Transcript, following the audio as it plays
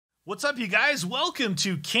What's up, you guys? Welcome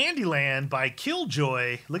to Candyland by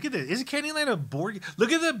Killjoy. Look at this. Isn't Candyland a board?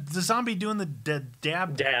 Look at the zombie doing the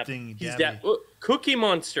dab thing. He's Cookie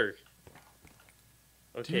Monster.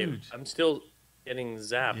 Okay, Dude. I'm still getting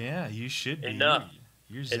zapped. Yeah, you should be. Enough.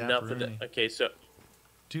 You're zapped. Enough of the. Okay, so.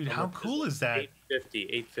 Dude, how cool is that?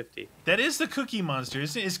 850. That is the Cookie Monster,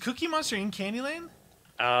 isn't it? Is Cookie Monster in Candyland?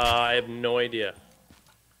 I have no idea.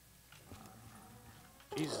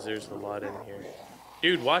 Jesus, there's a lot in here.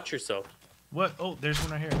 Dude, watch yourself. What? Oh, there's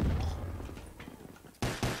one right here.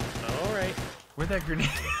 All right. Where'd that grenade?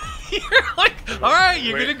 You're like, all right,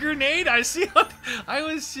 you're gonna grenade. I see. I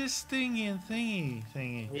was just thingy.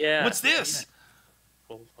 Yeah. What's this?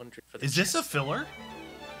 1200 for the Is this a filler?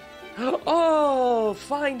 Oh,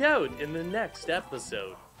 find out in the next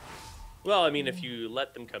episode. Well, I mean, if you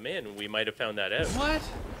let them come in, we might have found that out. What?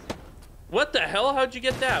 What the hell? How'd you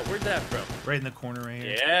get that? Where'd that from? Right in the corner right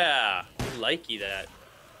here. Yeah. We likey that.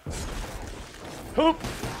 Hoop.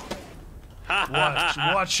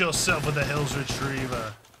 Watch yourself with the Hell's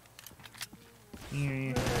Retriever.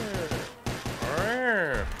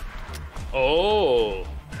 Oh.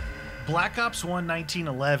 Black Ops 1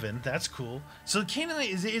 1911. That's cool. So Candyland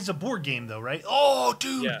is a board game, though, right? Oh,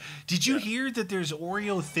 dude. Yeah. Did you hear that there's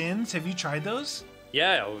Oreo Thins? Have you tried those?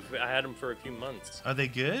 Yeah, I had them for a few months. Are they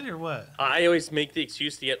good or what? I always make the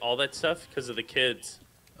excuse to get all that stuff because of the kids.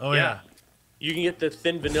 Oh, yeah. You can get the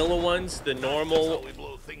thin vanilla ones, the normal,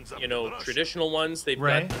 traditional ones. They've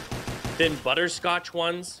got the thin butterscotch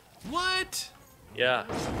ones. What? Yeah.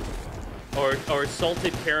 Or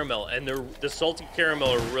salted caramel, and the salted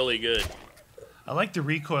caramel are really good. I like the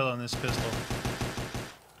recoil on this pistol.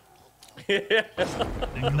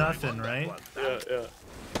 Nothing, right? Yeah.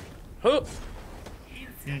 Hoop.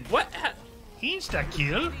 What?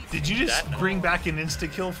 Insta-kill? Did you just bring back an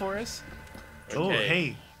insta-kill for us? Okay. Oh,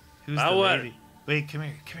 hey. Who's the lady? Wait, come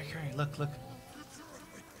here. Look.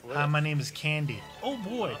 Hi, my name is Candy. Oh,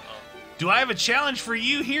 boy. Do I have a challenge for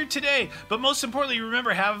you here today? But most importantly,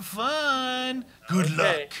 remember, have fun. Good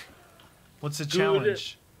luck. What's the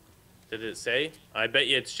challenge? Did it say? I bet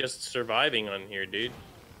you it's just surviving on here, dude.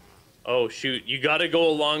 Oh, shoot. You got to go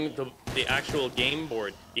along the actual game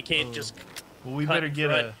board. You can't just... Well, we better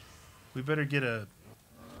get a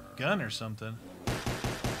gun or something.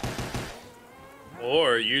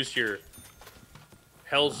 Or use your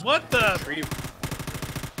Hell's Retriever.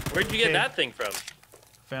 Where'd you get that thing from?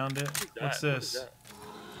 Found it. What's this?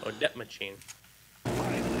 Oh, death machine.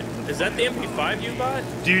 Is that the MP5 you got?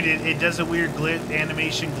 Dude, it does a weird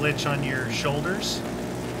animation glitch on your shoulders.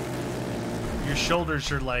 Your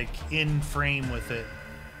shoulders are like in frame with it.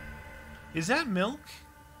 Is that milk?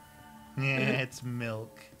 Yeah, it's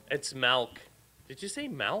milk. It's milk. Did you say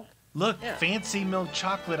milk? Look, fancy milk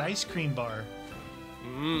chocolate ice cream bar.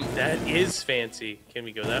 That is fancy. Can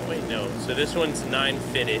we go that way? No. So this one's 9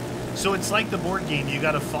 fitted. So it's like the board game. You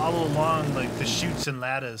got to follow along like the chutes and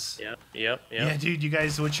ladders. Yep. Yeah, dude, you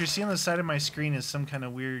guys, what you're seeing on the side of my screen is some kind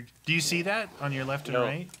of weird... Do you see that on your left and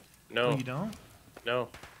right? No. Oh, you don't? No.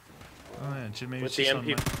 Oh, yeah, maybe with the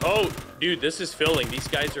MP... Oh, dude, this is filling. These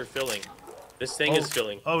guys are filling. This thing is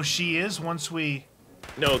filling. Oh, she is once we...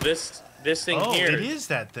 No, this thing here. Oh, it is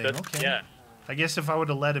that thing. Okay. Yeah. I guess if I would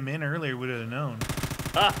have let him in earlier, would have known.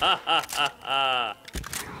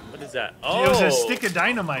 What is that? Oh, it was a stick of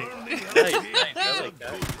dynamite. Nice. I like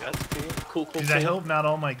that. That's cool. Cool. I hope not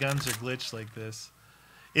all my guns are glitched like this.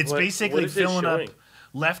 It's basically filling up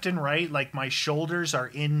left and right, like my shoulders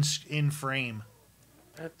are in frame.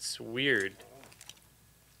 That's weird.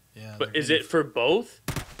 Yeah. But is it for both?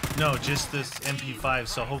 No, just this MP5.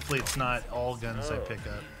 So hopefully it's not all guns I pick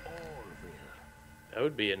up. That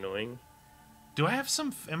would be annoying. Do I have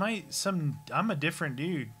some? I'm a different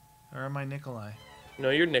dude, or am I Nikolai? No,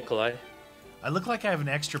 you're Nikolai. I look like I have an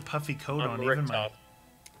extra puffy coat on. Even my.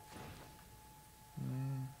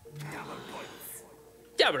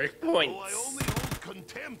 Double points. I only hold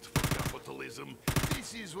contempt for capitalism.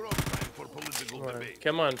 This is rough time for political debate.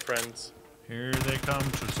 Come on, friends. Here they come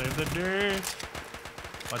to save the day.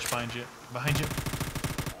 Watch behind you. Behind you.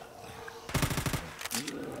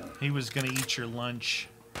 He was gonna eat your lunch.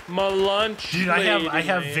 My lunch, dude. I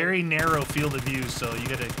have very narrow field of view, so you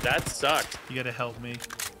gotta. That sucks. You gotta help me.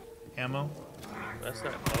 Ammo. That's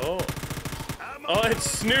not. Oh. Oh, it's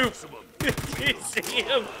Snoop. Do you see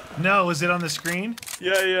him? No, is it on the screen?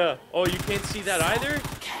 Yeah. Oh, you can't see that either?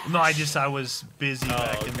 No, I was busy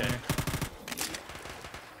back in there.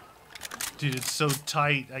 Dude, it's so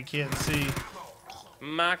tight, I can't see.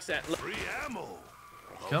 Max at. Free ammo.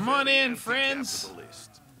 Come on in, friends.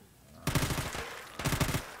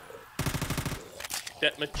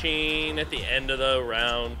 death machine at the end of the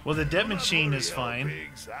round. Well, the death machine is fine.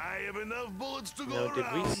 Pigs. I have enough bullets to No, go did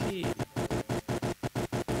we around. see?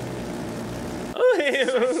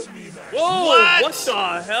 Oh, whoa! What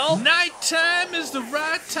the hell? Nighttime is the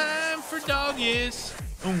right time for doggies.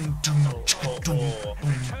 Boom, doom, chicka, doom,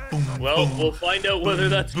 boom, boom, Well, boom. we'll find out whether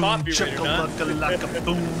that's Boom, copyrighted or not. shakalaka,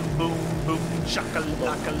 boom, boom, boom,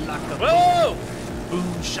 shakalaka, laka, Whoa! boom,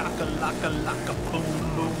 shakalaka, laka,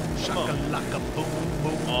 boom, boom, shakalaka, boom,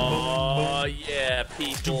 boom, Oh yeah,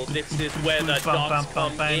 people, this is where the dogs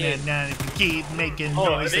come in. And now if you keep making Oh,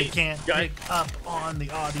 noise, are they they can't giant- pick up on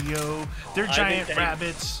the audio. They're I giant think they-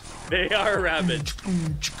 rabbits. They are rabbits.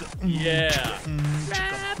 Yeah.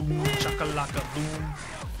 Boom, shakalaka, boom,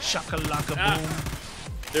 shakalaka, Ah.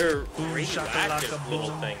 boom. They're Boom, radioactive shakalaka, little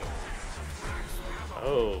boom. things.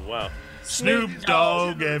 Oh wow. Snoop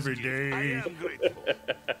Dogg every I day. am grateful.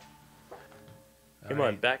 Come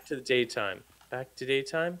on, back to the daytime. Back to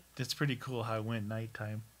daytime. That's pretty cool how it went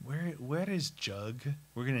nighttime. Where is Jug?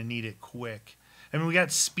 We're gonna need it quick. I mean, we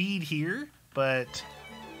got speed here, but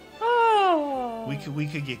we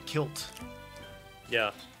could get killed.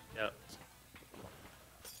 Yeah, yeah.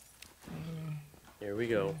 Here we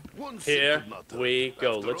go. One Here simple matter. we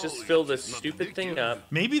go. After Let's just all, fill it this is not stupid thing addictive.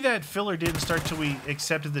 up, Maybe that filler didn't start till we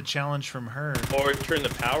accepted the challenge from her. or turn the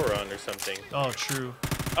power on or something. Oh, true.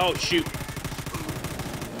 Oh shoot!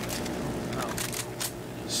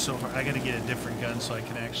 So hard. I gotta get a different gun so I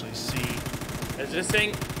can actually see. Is this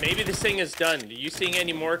thing? Maybe this thing is done. Are you seeing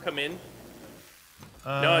any more come in?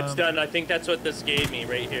 No, it's done. I think that's what this gave me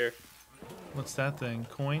right here. What's that thing?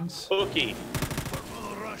 Coins? Cookie.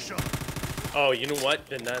 Purple Russia. Oh, you know what?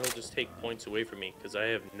 Then that'll just take points away from me because I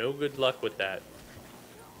have no good luck with that.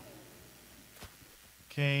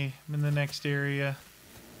 Okay, I'm in the next area.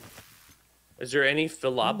 Is there any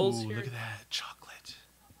fillables Ooh, here? look at that chocolate.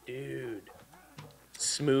 Dude.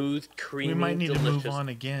 Smooth, creamy, We might need delicious. to move on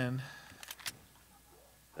again.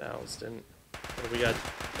 Thousand. What do we got?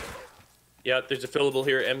 Yeah, there's a fillable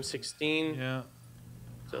here, M16. Yeah.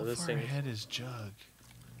 So How this far thing. ahead is Jug?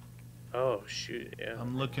 Oh shoot! Yeah.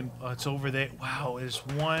 I'm looking. Oh, it's over there. Wow, it's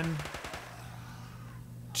 1,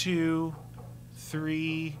 2,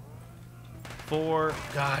 3, 4.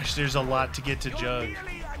 Gosh, there's a lot to get to Jug.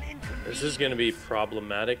 This is gonna be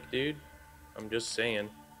problematic, dude. I'm just saying.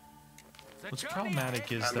 What's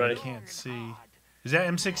problematic is I'm that I ready. can't see. Is that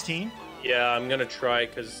M16? Yeah, I'm gonna try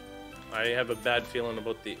because I have a bad feeling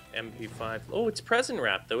about the MP5. Oh, it's present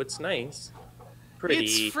wrap though. It's nice. Pretty.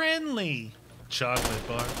 It's friendly. Chocolate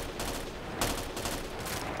bar.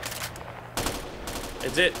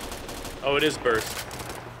 Is it? Oh, it is burst.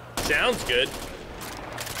 Sounds good.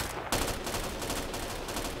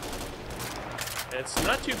 It's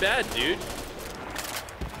not too bad, dude.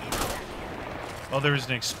 Oh, there was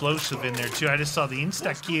an explosive in there too. I just saw the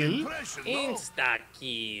insta kill. Impression, no? Insta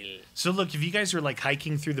kill. So look, if you guys are like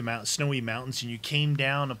hiking through the snowy mountains and you came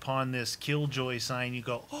down upon this Killjoy sign, you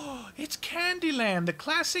go, "Oh, it's Candyland, the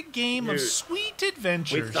classic game of Dude, sweet We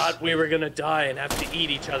adventures." thought we were gonna die and have to eat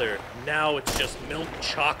each other. Now it's just milk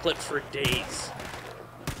chocolate for days.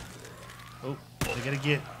 Oh, I gotta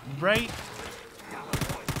get right.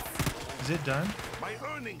 Is it done? My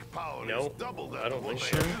earning power No, is double that I don't of think what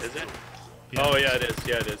so. I have. Is it? Yeah. Oh yeah, it is.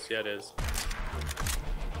 Yeah, it is. Yeah, it is.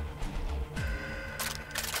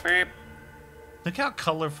 Beep. Look how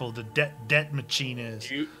colorful the debt machine is.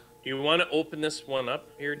 Do you want to open this one up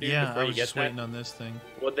here, dude? Yeah, before I you was get just that? waiting on this thing.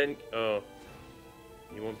 Well then, oh,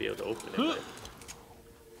 you won't be able to open it. Huh.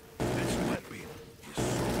 then. This weapon is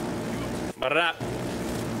so beautiful. Marap.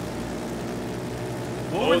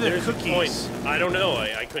 What Oh, were the there's a cookies? point. I don't know.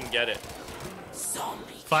 I couldn't get it.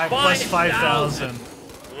 5 plus 5,000. 5,000.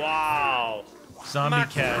 Wow. Zombie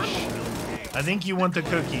cash. I think you want the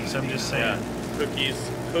cookies. I'm just saying. Yeah.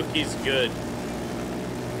 Cookies good.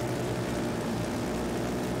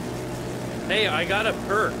 Hey, I got a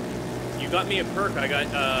perk. You got me a perk. I got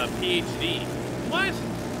PhD. What?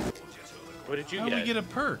 What did you How do get? we get a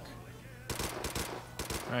perk?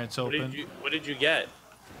 All right, it's What open. did you get?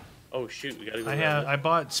 Oh shoot, we gotta go. I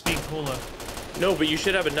bought Speak Cola. No, but you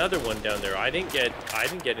should have another one down there. I didn't get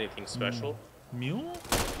anything special. Mule?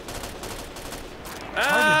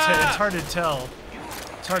 Ah! It's hard to tell.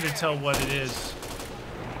 It's hard to tell what it is.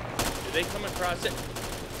 Did they come across it?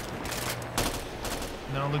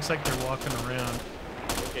 No, it looks like they're walking around.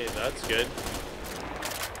 Okay, that's good.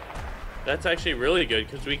 That's actually really good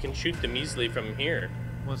because we can shoot them easily from here.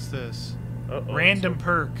 What's this? Uh-oh, Random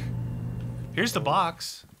perk. Here's the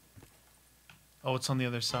box. Oh, it's on the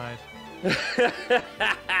other side.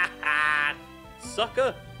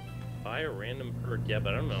 Sucker! Buy a random perk. Yeah,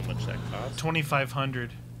 but I don't know how much that costs.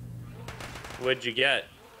 2,500. What'd you get?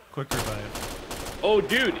 Quick revive. Oh,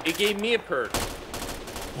 dude, it gave me a perk.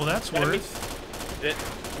 Well, that's That worth.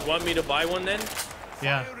 You want me to buy one then?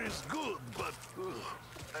 Yeah. Fire is good, but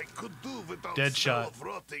I could do without Dead smell shot. of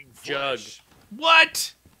rotting Jug. flesh.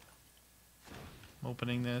 What? I'm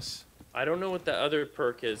opening this. I don't know what the other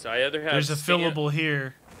perk is. I either have There's a fillable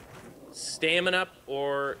here. stamina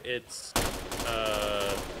or it's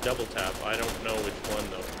double tap. I don't know which one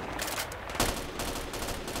though.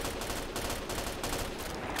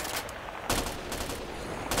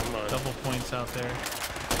 Come on. Double points out there.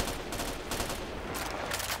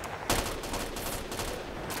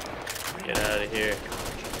 Get out of here.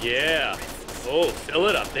 Yeah. Oh, fill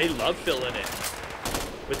it up. They love filling it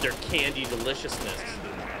with their candy deliciousness.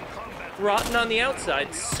 Rotten on the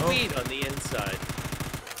outside, sweet on the inside.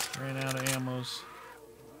 Ran out of ammos.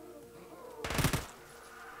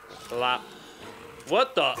 Lap.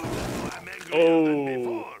 What the? I'm angrier than Oh.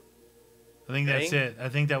 before. I think that's Dang. it. I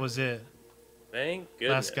think that was it. Thank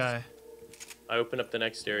goodness. Last guy. I open up the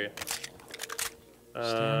next area.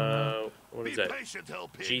 What is Be that? patient,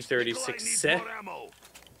 Hellpig. G36 Nikolai needs set. more ammo.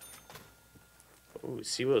 Ooh,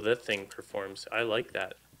 see what that thing performs. I like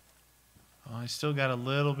that. Oh, I still got a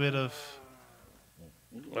little bit of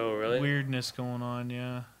Oh, really? weirdness going on,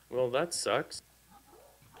 yeah. Well, that sucks.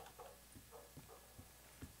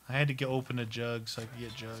 I had to go open a jug so I could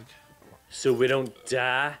get jug. So we don't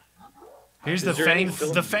die. Here's Is the there any Fang.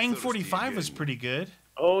 film- The Fang 45 was pretty good.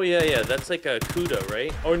 Oh, yeah, yeah. That's like a Kuda,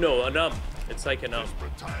 right? Or no, an It's like an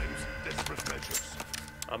Desperate times, desperate measures.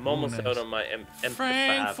 I'm almost nice. out on my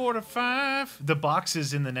Fang M5. 45. The box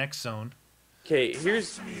is in the next zone. Okay,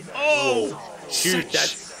 here's... Oh! Shoot, Setch-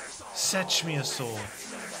 that's... Setch me a soul.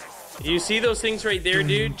 You see those things right there,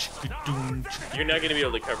 dude? You're not going to be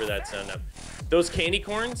able to cover that sound up. Those candy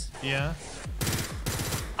corns? Yeah.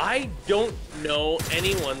 I don't know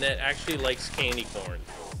anyone that actually likes candy corn.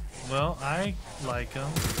 Well, I like them.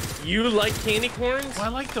 You like candy corns? Well, I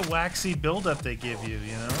like the waxy buildup they give you,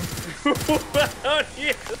 you know?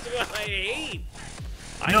 Yeah, that's what I hate.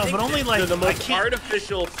 I No, think but only they're like the I most can't.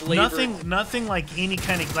 artificial flavor. Nothing like any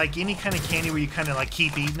kind of candy where you kind of like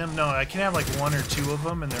keep eating them. No, I can have like one or two of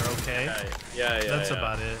them and they're okay. Yeah. That's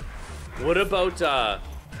about it. What about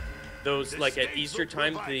those like at Easter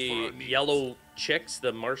time, the yellow chicks,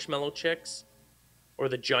 the marshmallow chicks, or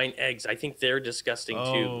the giant eggs? I think they're disgusting too.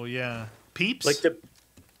 Oh yeah, Peeps. Like the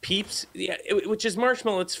Peeps, yeah, which is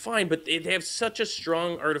marshmallow. It's fine, but they have such a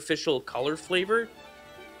strong artificial color flavor.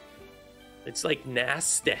 It's like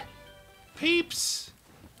nasty. Peeps.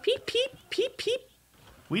 Peep, peep, peep, peep.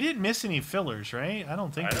 We didn't miss any fillers, right? I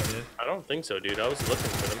don't think we did. I don't think so, dude. I was looking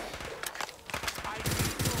for them.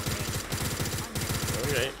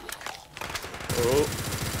 Okay. Oh.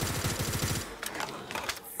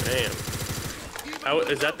 Damn. How,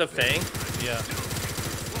 is that the Fang? Yeah.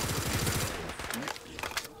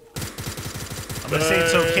 I'm gonna say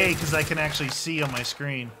it's okay because I can actually see on my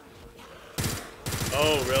screen.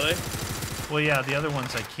 Oh, really? Well, yeah, the other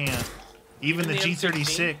ones I can't. Even the the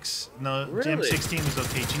G36. No, the Really? M16 was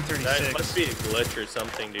okay. G36. That must be a glitch or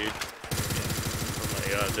something, dude. Oh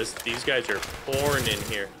my god, these guys are pouring in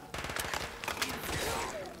here.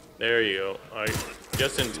 There you go.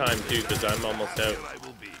 Just in time, too, because I'm almost out. I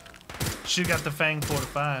will be. Should got the Fang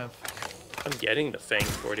 45. I'm getting the Fang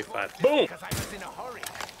 45. Boom!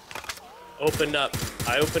 Opened up.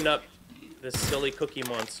 I opened up this silly cookie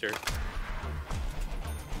monster.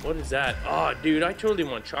 What is that? Oh, dude, I totally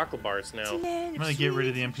want chocolate bars now. I'm gonna get rid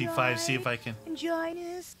of the MP5, see if I can. Join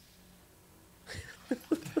us.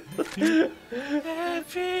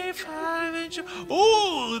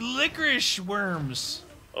 Ooh, licorice worms.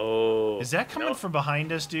 Oh. Is that coming no. from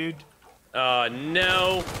behind us, dude?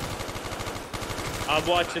 No. I'm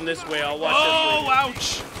watching this way. I'll watch Oh,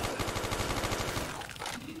 this way. ouch.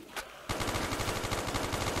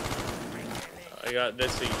 I got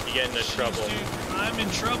this. You get into trouble. Jeez, dude, I'm in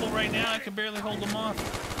trouble right now. I can barely hold them off.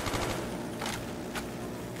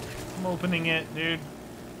 I'm opening it, dude.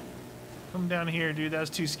 Come down here, dude. That was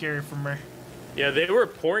too scary for me. Yeah, they were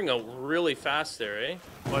pouring out really fast there, eh?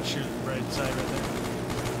 Watch your right side right there.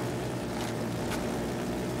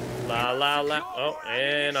 La la la. Oh,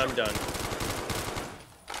 and I'm done.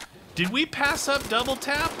 Did we pass up double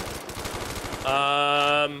tap?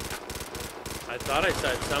 I thought I saw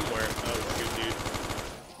it somewhere. Oh, shoot, dude.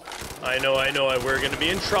 I know. We're gonna be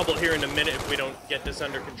in trouble here in a minute if we don't get this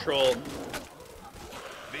under control.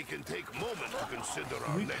 We can take a moment to consider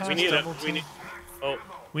our We next passed We need a. double We tap? need. Oh,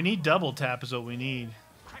 We need double tap is what we need.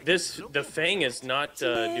 the Fang is not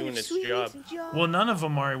doing its job. Well, none of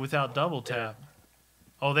them are without double tap.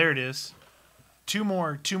 Oh, there it is. Two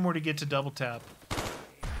more to get to double tap.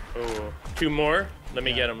 Oh, 2 more. Let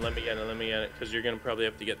me get him. Let me get it. Because you're gonna probably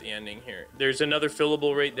have to get the ending here. There's another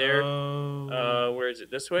fillable right there. Where is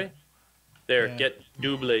it? This way. There. Yeah. Get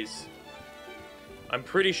doubles. I'm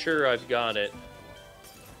pretty sure I've got it.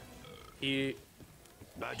 Pinande?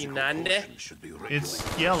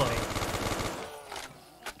 It's yellow.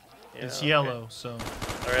 Yeah, It's yellow, so.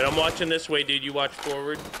 All right, I'm watching this way, dude. You watch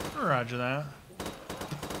forward. Roger that.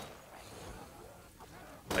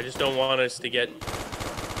 I just don't want us to get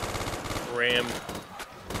rammed.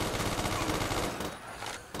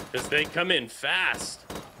 Because they come in fast.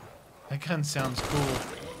 That gun sounds cool.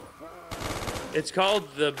 It's called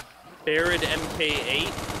the Barrett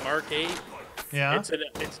MK8 Mark 8. Yeah.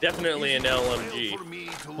 It's definitely an LMG.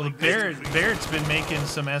 Well, Barrett's been making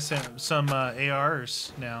some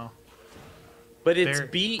ARs now. But it's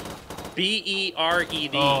Barrett.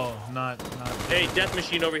 B-E-R-E-D. Oh, not. Hey, Death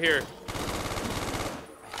Machine over here.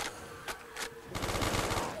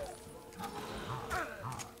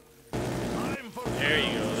 There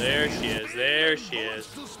you go. There she is. There she is.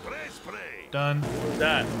 Done. What was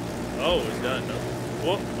that? Oh, it's done. No.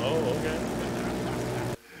 Whoop. Oh, okay.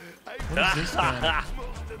 What is this gun?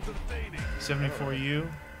 74U.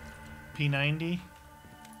 P90.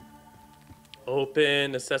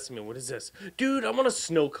 Open the sesame. What is this? Dude, I want a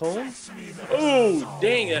snow cone. Oh,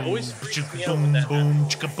 dang. That always freaks me out with that. Boom,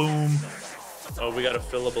 chicka boom. Oh, we got a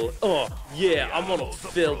fillable. Oh, yeah. I'm going to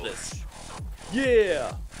fill this.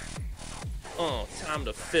 Yeah. Oh, time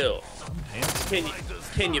to fill. I'm dancing.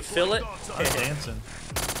 Can you fill it? I'm dancing.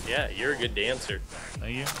 Yeah, you're a good dancer.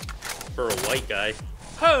 Thank you. For a white guy.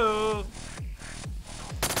 Ho!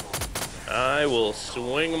 I will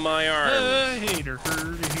swing my arms. Hater,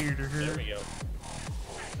 hater. There we go.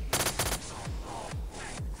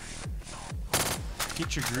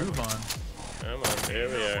 Get your groove on. Come on, there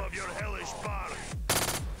we are.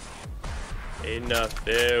 Enough,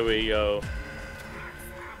 there we go.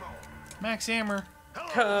 Max Hammer.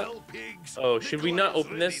 Oh, should we not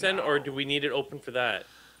open this then, or do we need it open for that?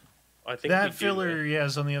 I think That we do, filler, right? yeah,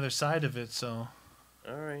 is on the other side of it, so.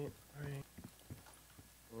 Alright.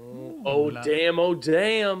 Oh, damn, oh,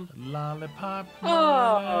 damn. Lollipop.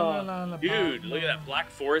 Oh, dude, look at that Black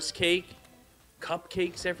Forest cake.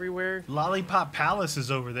 Cupcakes everywhere. Lollipop Palace is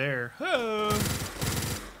over there. Oh.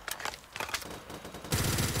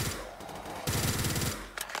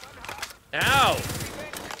 Ow!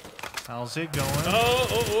 How's it going?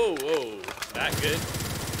 Oh. That good?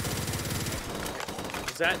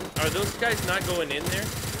 Is that... Are those guys not going in there?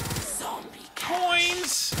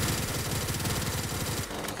 Coins!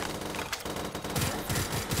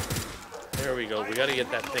 There we go. We gotta get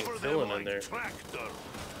that thing filling in there.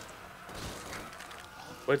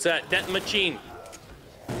 What's that? Death Machine.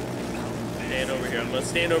 Stand over here. I'm gonna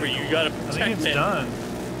stand over you. You gotta I protect think it's me. done.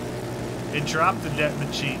 It dropped the death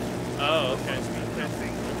machine. Oh, okay.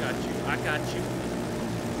 I got you.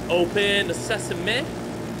 Open the sesame.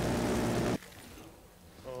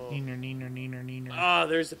 Neener. Ah,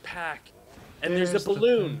 there's a pack. And there's a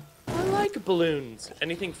balloon. I like balloons.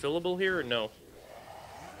 Anything fillable here or no?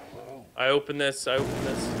 I open this. Another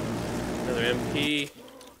MP.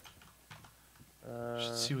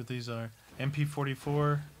 Should see what these are.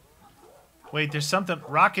 MP44. Wait, there's something.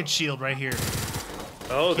 Rocket shield right here.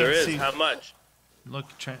 Oh, there is. See. How much? Look,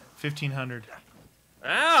 1,500.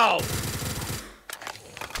 Ow!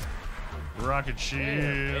 Rocket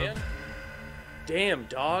shield. Damn,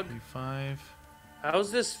 dog. MP5.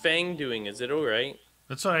 How's this Fang doing? Is it alright?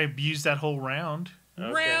 That's why I used that whole round.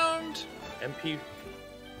 Okay.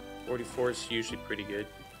 MP44 is usually pretty good.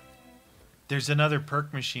 There's another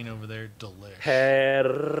perk machine over there. Delish.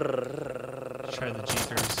 Try the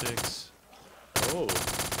G36. Oh,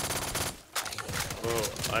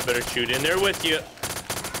 I better shoot in there with you.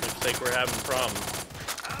 Looks like we're having problems.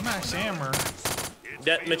 Max Hammer.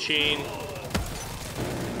 Death Machine.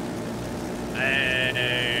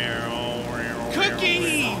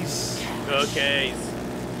 Cookies! Cookies.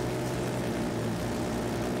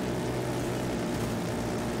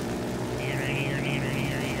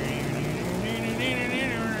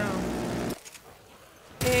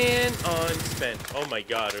 And unspent. Oh my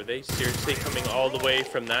god, are they seriously coming all the way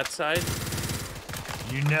from that side?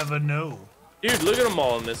 You never know. Dude, look at them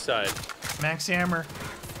all on this side. Max Hammer.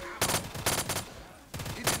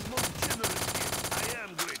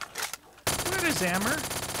 Where is Hammer?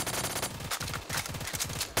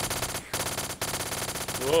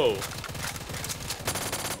 Whoa.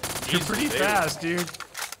 You're Jesus, pretty fast, dude.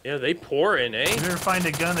 Yeah, they pour in, eh? You better find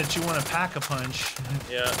a gun that you want to pack a punch.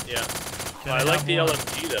 Yeah. Gotta I like have the one.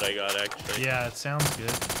 LMG that I got, actually. Yeah, it sounds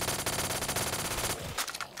good.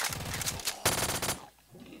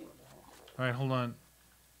 All right, hold on.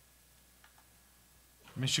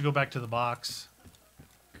 We should go back to the box.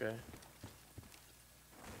 Okay.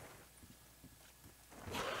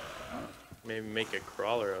 Maybe make a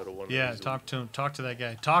crawler out of one. Yeah, of these. talk to him. Talk to that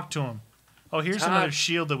guy. Talk to him. Oh, here's another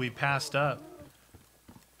shield that we passed up.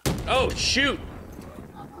 Oh shoot!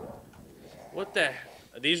 What the?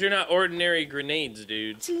 These are not ordinary grenades,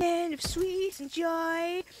 dude. It's a land of sweets and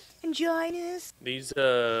joy and joyness. These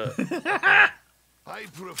I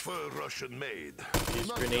prefer Russian made.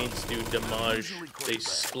 these grenades do damage. They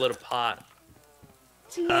split apart.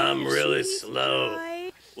 It's a land I'm of really sweets and slow.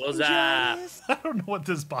 joy What's and up? joyness. I don't know what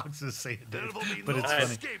this box is saying, There dude, will be but no it's funny.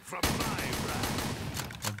 escape from my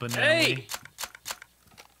wrath. Banana. Hey!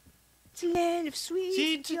 It's a land of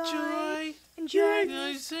sweets and joy and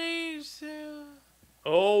joyness.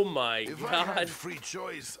 Oh my If I god! had free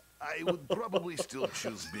choice, I would probably still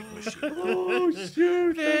choose Big Machine. Oh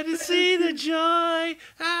shoot! There to see the joy.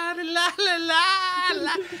 Ah, la la la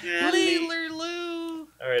la. Loo.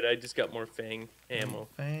 All right, I just got more Fang ammo.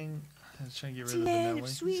 Fang. Let's try to get It's rid a of the land Nelly. of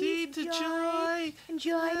sweets See and the joy joy. and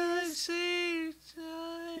joyness. See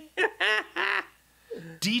joy.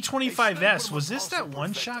 D25S. Was this that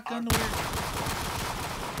one shotgun that we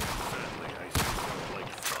Sadly, I stick out like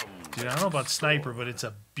thumbs. Dude, I don't know about sniper, but it's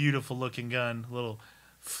a beautiful looking gun. Little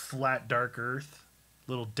flat dark earth.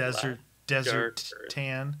 Little desert dark earth.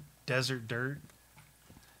 tan. Desert dirt.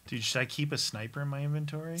 Dude, should I keep a sniper in my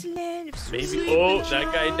inventory? It's a land of sweets Maybe. Oh,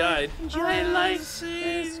 that guy died. and joyness.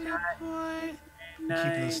 seeing the boy. I'm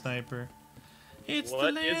keeping the sniper. It's What the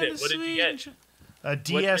is land it? of What did you sweet get? and jo- A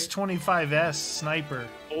DS25S sniper.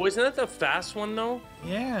 Oh, isn't that the fast one though?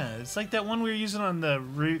 Yeah, it's like that one we were using on the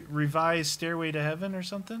revised Stairway to Heaven or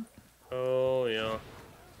something. Oh yeah.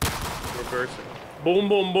 Reverse it. Boom,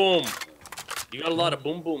 boom, boom. You got a lot of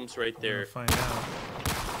boom booms right We'll there. find out.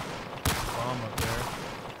 Bomb up there.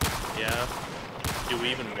 Yeah. Do we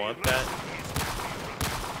even want that?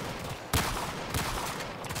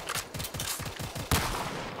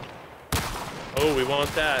 Oh, we want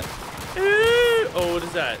that. Oh, what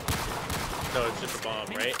is that? No, it's just a bomb,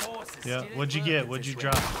 right? Yeah, what'd you get? What'd you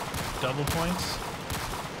drop? Double points?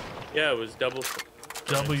 Yeah, it was double.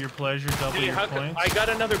 Double your pleasure, double Hey, your how come points? I got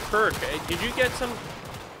another perk? Did you get some?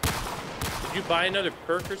 Did you buy another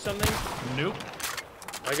perk or something? Nope.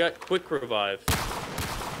 I got quick revive.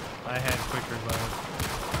 I had quick revive.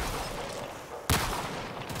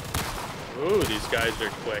 Ooh, these guys are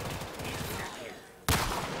quick.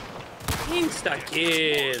 Insta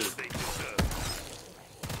kill.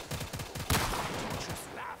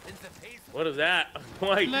 What is that?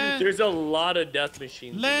 Like, there's a lot of death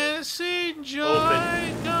machines. in this. Let's enjoy.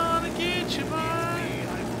 Open. Gonna get you, boy.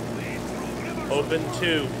 Open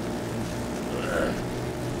 2.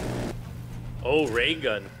 Oh, ray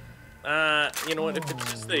gun. You know what? If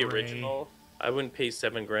it's just the Oh, ray. original, I wouldn't pay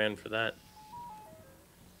 $7 grand for that.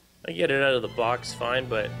 I get it out of the box, fine,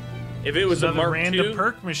 but if it was a Another Mark random II,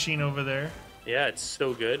 perk machine over there. yeah, it's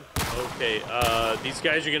so good. Okay, these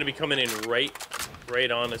guys are gonna be coming in right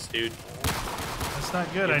on us, dude. That's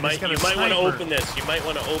not good. You I might, just got a you might want to sniper. open this. You might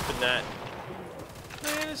want to open that.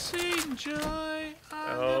 Let's enjoy.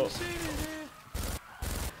 I've Oh. never seen it here.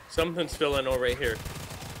 Something's filling over right here.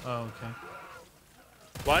 Oh, okay.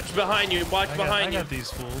 Watch behind you. Watch I behind got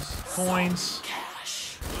these fools. Coins. you.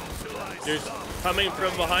 There's coming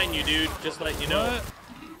from behind you, dude. Just let you know. What?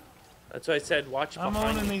 That's why I said watch I'm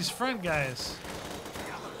behind owning you. these front guys.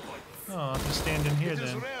 Oh, I'll just stand in here It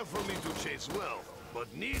is then. rare for me to chase wealth,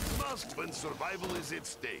 but needs must when survival is at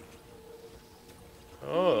stake.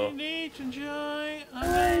 Oh, Need to enjoy.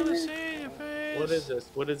 I'm gonna see your face. what is this?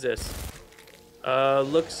 What is this?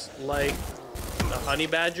 Looks like a honey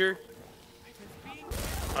badger.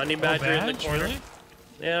 Honey badger in the badge? corner. Really?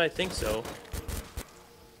 Yeah, I think so.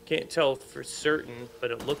 Can't tell for certain,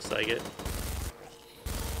 but it looks like it.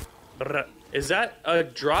 Is that a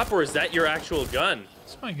drop or is that your actual gun?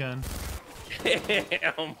 It's my gun.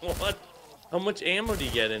 Damn, what? How much ammo do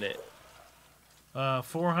you get in it?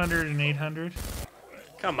 400 and 800.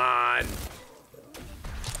 Come on.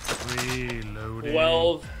 Reloading.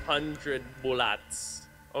 1,200 bullets.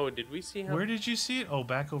 Oh, did we see how? Where did you see it? Oh,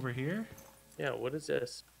 back over here? Yeah, what is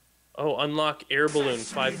this? Oh, unlock air balloon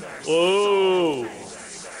 5. Whoa!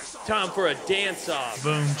 Time for a dance off.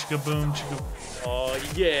 Boom, chicka boom, chicka. Oh,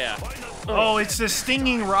 yeah. Oh, it's the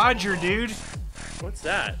Stinging Roger, dude. What's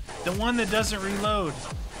that? The one that doesn't reload.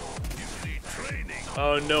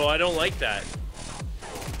 Oh, no, I don't like that.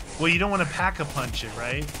 Well, you don't want to pack-a-punch it,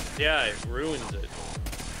 right? Yeah, it ruins it.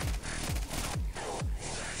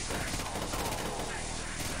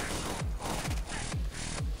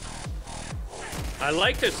 I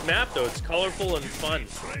like this map, though. It's colorful and fun.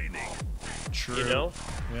 True. You know?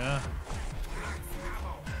 Yeah.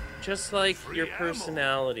 Just like Free your ammo.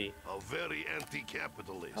 personality. A very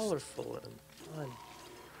anti-capitalist. Colorful and fun.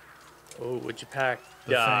 Oh, what'd you pack?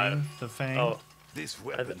 The Fang. The Fang. Oh, This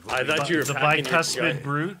weapon I thought you were the packing your bicuspid giant-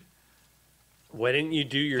 brute. Why didn't you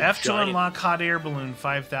do your F to giant... unlock hot air balloon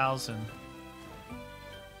 5,000.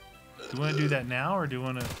 Do you want to do that now, or do you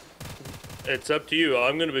want to? It's up to you.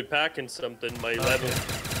 I'm gonna be packing something, my level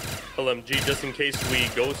LMG, just in case we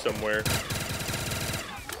go somewhere.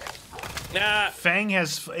 Nah. Fang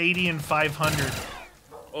has 80 and 500.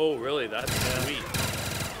 Oh, really? That's sweet.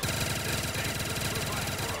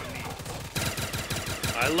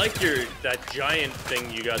 I like that giant thing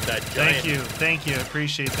you got. That giant. Thank you.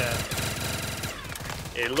 Appreciate that.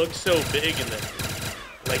 It looks so big in the,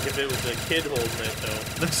 like if it was a kid holding it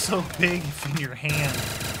though. Looks so big in your hand.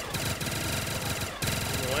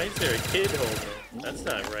 Why is there a kid holding it? That's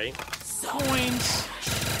not right. Coins.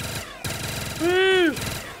 Woo!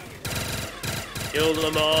 Kill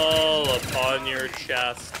them all upon your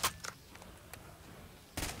chest.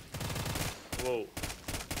 Whoa.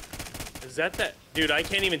 Is that? Dude, I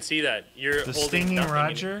can't even see that. You're The holding Stinging nothing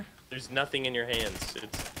Roger? There's nothing in your hands.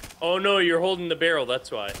 Oh no, you're holding the barrel,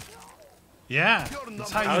 that's why. Yeah.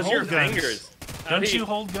 That's how you How's hold your guns. fingers? Don't you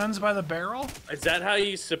hold guns by the barrel? Is that how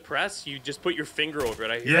you suppress? You just put your finger over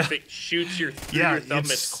it. I hear Yeah. if it shoots through your thumb,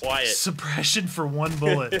 it's quiet. Suppression for one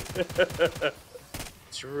bullet.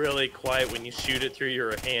 It's really quiet when you shoot it through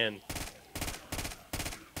your hand.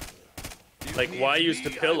 Like, why use the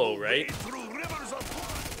pillow, right?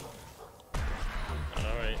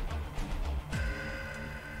 Alright.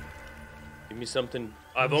 Give me something.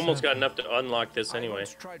 I've almost got enough to unlock this anyway.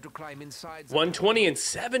 120 and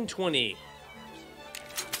 720.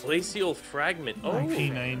 Glacial fragment. Oh,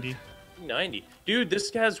 P90. 90. Dude,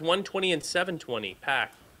 this has 120 and 720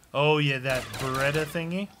 pack. Oh yeah, that Beretta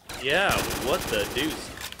thingy. Yeah, what the deuce?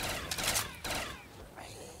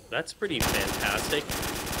 That's pretty fantastic.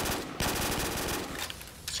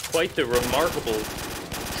 It's quite the remarkable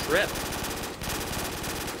trip.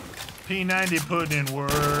 P90 putting in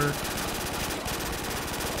work.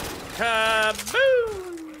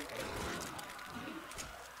 Kaboom!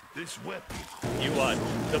 This weapon. You watch.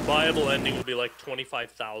 The viable ending will be like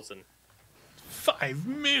 25,000. 5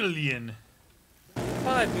 million.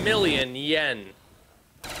 5 million yen.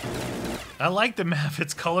 I like the map.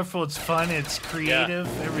 It's colorful. It's fun. It's creative.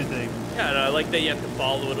 Everything. Yeah, and I like that you have to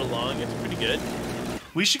follow it along. It's pretty good.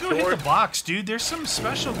 We should go hit the box, dude. There's some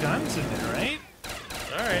special guns in there, right?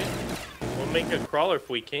 Alright. We'll make a crawler if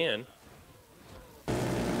we can.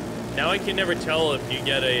 Now I can never tell if you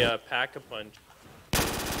get a pack-a-punch.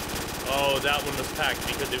 Oh, that one was packed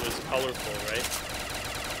because it was colorful, right?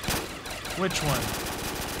 Which one?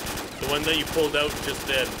 The one that you pulled out just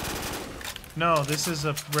then. No, this is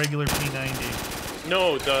a regular P90.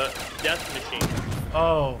 No, the death machine.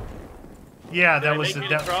 Oh. Yeah, that was the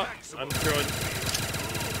death. I'm throwing...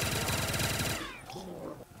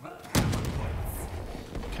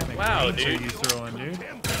 What kind of Wow, grenades dude. are you throwing, dude?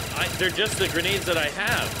 They're just the grenades that I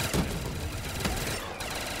have.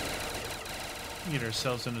 We get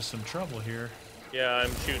ourselves into some trouble here. Yeah,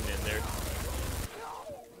 I'm shooting in there.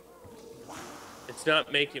 It's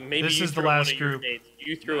not making... Maybe This you is the throw one last of your group. Nades.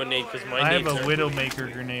 You threw a nade because my I have nades a are-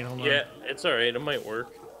 Widowmaker grenade. Hold on. Yeah, it's alright. It might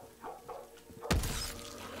work.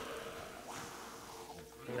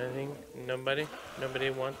 Nothing? Nobody? Nobody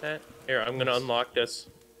want that? Here, I'm gonna unlock this.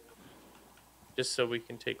 Just so we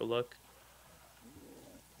can take a look.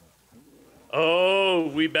 Oh,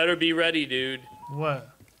 we better be ready, dude. What?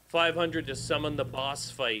 500 to summon the boss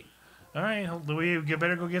fight. All right, we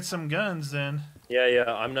better go get some guns then. Yeah,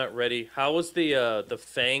 I'm not ready. How was the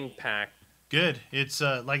Fang pack? Good. It's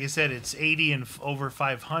like I said, it's 80 and over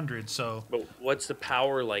 500. So. But what's the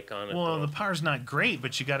power like on it? Well, though? the power's not great,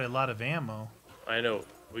 but you got a lot of ammo. I know.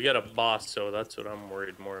 We got a boss, so that's what I'm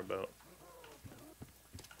worried more about.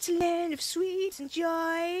 It's a land of sweets and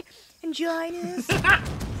joy and joyness.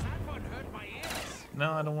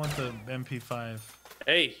 No, I don't want the MP5.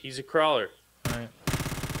 Hey, he's a crawler. All right.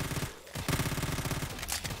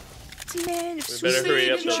 It's a land of We sweets better hurry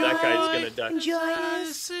up, and though. joy That guy's gonna die. and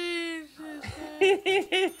joyness.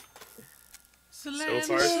 So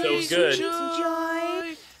far, so good. And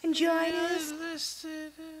joy and joyness.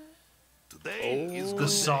 Today is Oh. The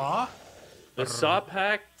saw. The saw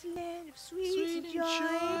pack. It's a land of sweets and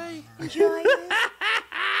joy and joyness.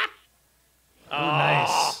 Oh,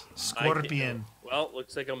 nice. Scorpion. Well,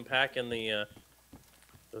 looks like I'm packing the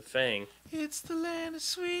Fang. It's the land of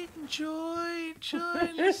sweet and joy, joy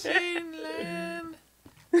in the same land.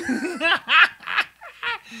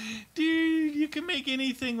 Dude, you can make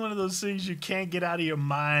anything one of those things you can't get out of your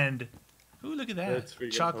mind. Ooh, look at that. That's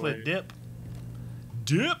freaking Chocolate hilarious. dip.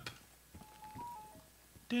 dip.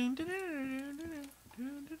 Okay.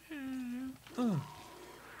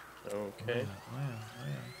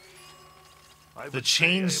 The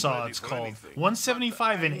chainsaw, it's called.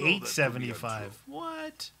 175 and 875.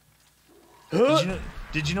 What?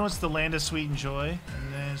 Did you know it's the land of sweet and joy?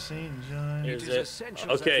 Is it?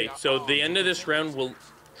 Okay, so the end of this round, we'll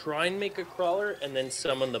try and make a crawler and then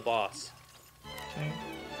summon the boss. Okay.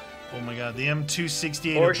 Oh my god, the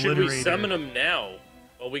M268 Or should we Obliterator. summon him now?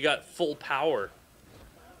 Well, we got full power.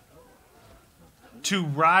 To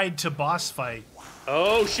ride to boss fight.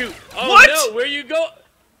 Oh, shoot. Oh, What? no, where you go?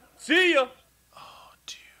 See ya. Oh,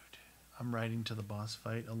 dude. I'm riding to the boss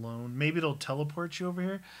fight alone. Maybe it'll teleport you over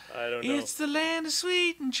here. I don't know. It's the land of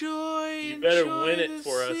sweet and joy. You better win it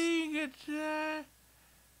for us.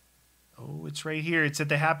 Oh, it's right here. It's at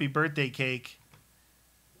the happy birthday cake.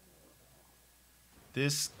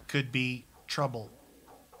 This could be trouble.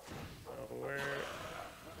 Where?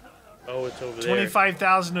 Oh, it's over there.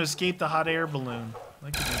 25,000 to escape the hot air balloon. I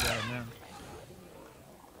could do that now.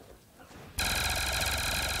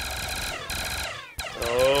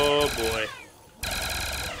 Oh, boy.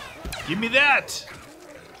 Give me that!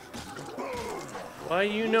 Why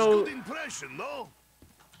you know... Good impression, no?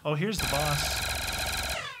 Oh, here's the boss.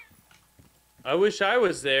 I wish I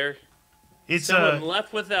was there. It's Someone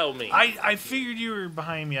left without me. I figured you were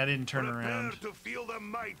behind me. I didn't turn around. Prepare to feel the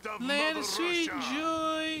might of Land Mother of sweet and Russia.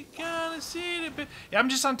 joy, gonna see the. Yeah, I'm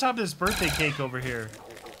just on top of this birthday cake over here.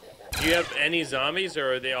 Do you have any zombies,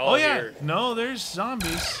 or are they all Oh yeah, here? no, there's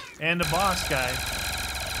zombies and a boss guy.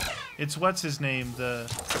 It's what's his name,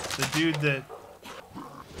 the dude that.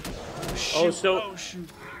 Oh, shoot. so- Oh, shoot.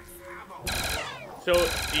 So,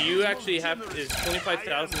 do you actually have... Is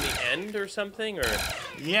 25,000 the end or something, or...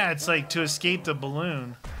 Yeah, it's like to escape the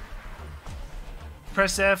balloon.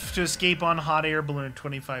 Press F to escape on hot air balloon.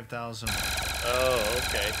 25,000. Oh,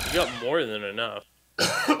 okay. You got more than enough.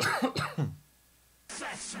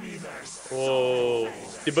 Whoa.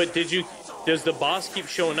 But did you... Does the boss keep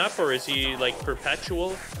showing up, or is he, like,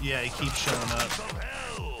 perpetual? Yeah, he keeps showing up.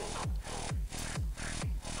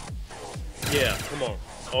 Yeah, come on.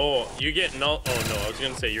 Oh, you're getting all... Oh, no, I was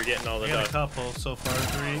gonna say you're getting all the I got a dust. couple so far,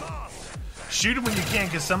 3. Shoot them when you can,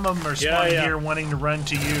 because some of them are spawning here wanting to run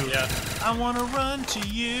to you. Yeah. I want to run to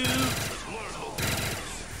you.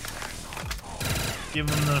 Give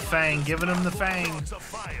him the fang. Giving him the fang.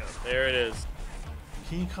 There it is.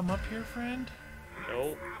 Can you come up here, friend?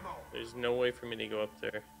 No, there's no way for me to go up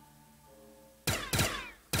there.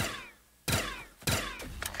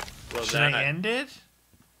 Well, Should I end it?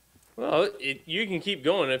 Well, you can keep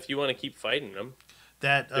going if you want to keep fighting them.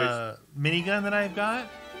 That minigun that I've got?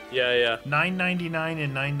 Yeah, yeah. $9.99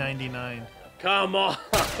 and $9.99. Come on,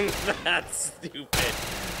 that's stupid.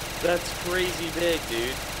 That's crazy big,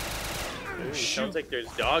 dude. Ooh, sounds like there's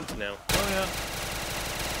dogs now. Oh yeah.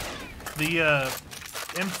 The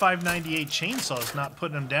M598 chainsaw is not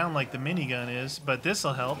putting them down like the minigun is, but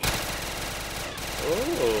this'll help.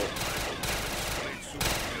 Oh.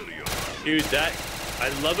 Dude, I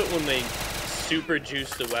love it when they super juice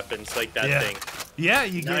the weapons like that thing. Yeah,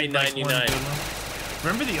 you get like one $9.99. good one.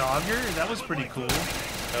 Remember the auger? That was pretty cool.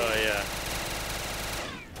 Oh yeah.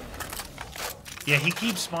 Yeah, he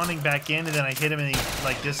keeps spawning back in, and then I hit him, and he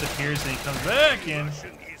like disappears, and he comes back in.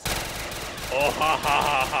 Oh ha ha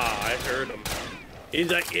ha ha! I heard him. He's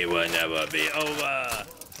like, it will never be over.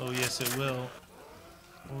 Oh yes, it will.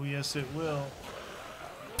 Oh yes, it will.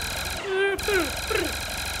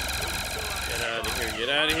 Get out of here! Get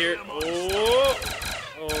out of here! Oh!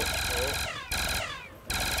 Oh! Oh!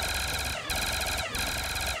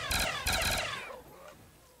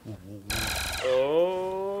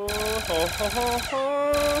 Oh! Ho, ho, ho,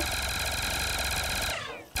 ho.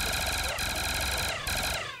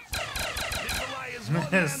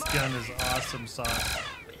 This gun is awesome sauce.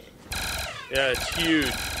 Yeah, it's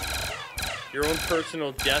huge. Your own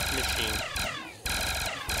personal death machine.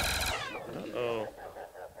 Uh-oh.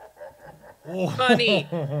 Oh. Bunny!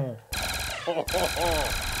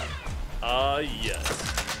 Ah,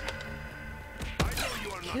 yes.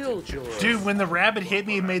 Killjoy. Dude, when the rabbit hit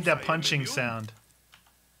me, it made that punching sound.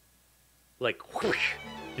 Like, whoosh.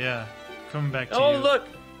 Yeah, coming back to you. Oh, look!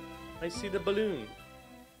 I see the balloon.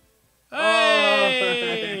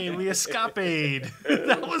 Hey, we escaped.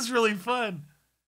 That was really fun.